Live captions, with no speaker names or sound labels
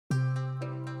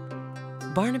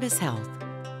Barnabas Health.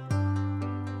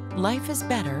 Life is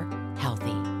better,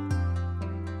 healthy.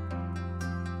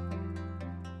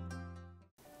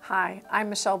 Hi, I'm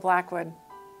Michele Blackwood.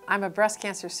 I'm a breast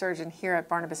cancer surgeon here at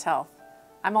Barnabas Health.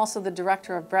 I'm also the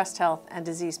Director of Breast Health and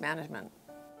Disease Management.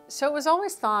 So it was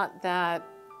always thought that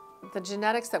the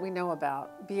genetics that we know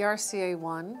about,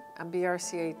 BRCA1 and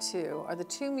BRCA2, are the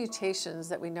two mutations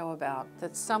that we know about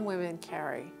that some women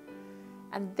carry.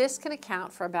 And this can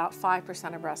account for about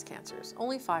 5% of breast cancers,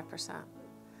 only 5%.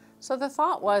 So the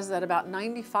thought was that about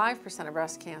 95% of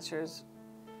breast cancers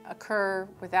occur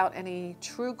without any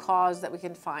true cause that we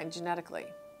can find genetically.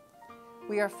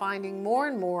 We are finding more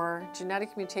and more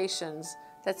genetic mutations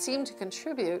that seem to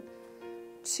contribute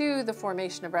to the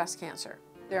formation of breast cancer.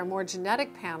 There are more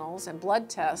genetic panels and blood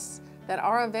tests that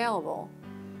are available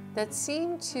that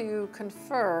seem to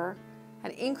confer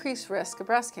an increased risk of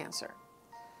breast cancer.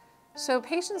 So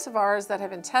patients of ours that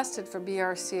have been tested for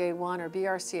BRCA1 or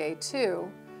BRCA2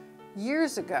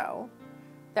 years ago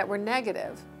that were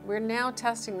negative, we're now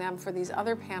testing them for these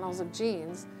other panels of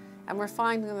genes, and we're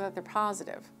finding that they're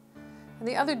positive. And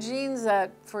the other genes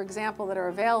that, for example, that are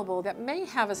available that may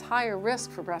have as higher risk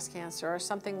for breast cancer are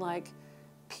something like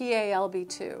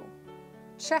PALB2,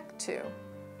 CHEK2,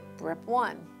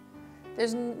 BRIP1.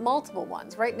 There's multiple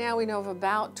ones. Right now we know of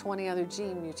about 20 other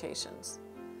gene mutations.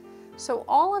 So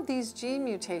all of these gene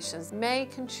mutations may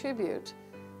contribute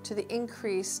to the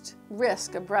increased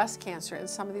risk of breast cancer in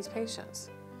some of these patients.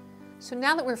 So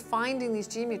now that we're finding these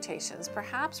gene mutations,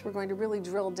 perhaps we're going to really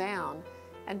drill down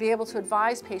and be able to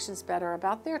advise patients better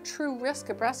about their true risk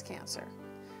of breast cancer.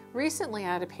 Recently,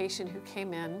 I had a patient who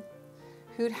came in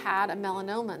who'd had a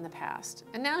melanoma in the past,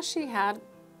 and now she had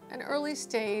an early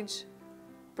stage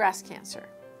breast cancer.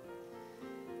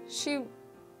 She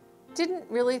didn't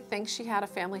really think she had a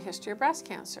family history of breast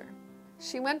cancer.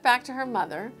 She went back to her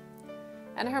mother,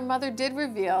 and her mother did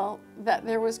reveal that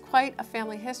there was quite a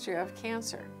family history of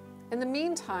cancer. In the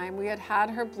meantime, we had had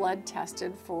her blood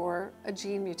tested for a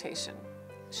gene mutation.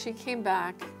 She came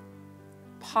back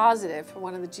positive for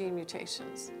one of the gene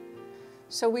mutations.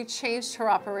 So we changed her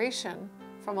operation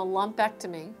from a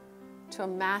lumpectomy to a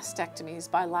mastectomy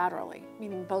bilaterally,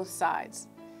 meaning both sides.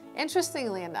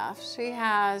 Interestingly enough, she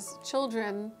has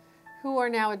children who are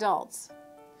now adults.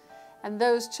 And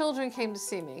those children came to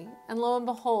see me, and lo and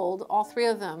behold, all three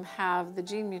of them have the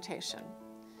gene mutation.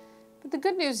 But the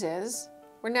good news is,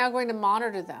 we're now going to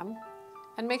monitor them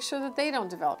and make sure that they don't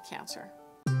develop cancer.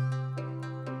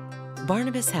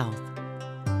 Barnabas Health.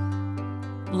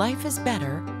 Life is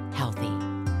better, healthy.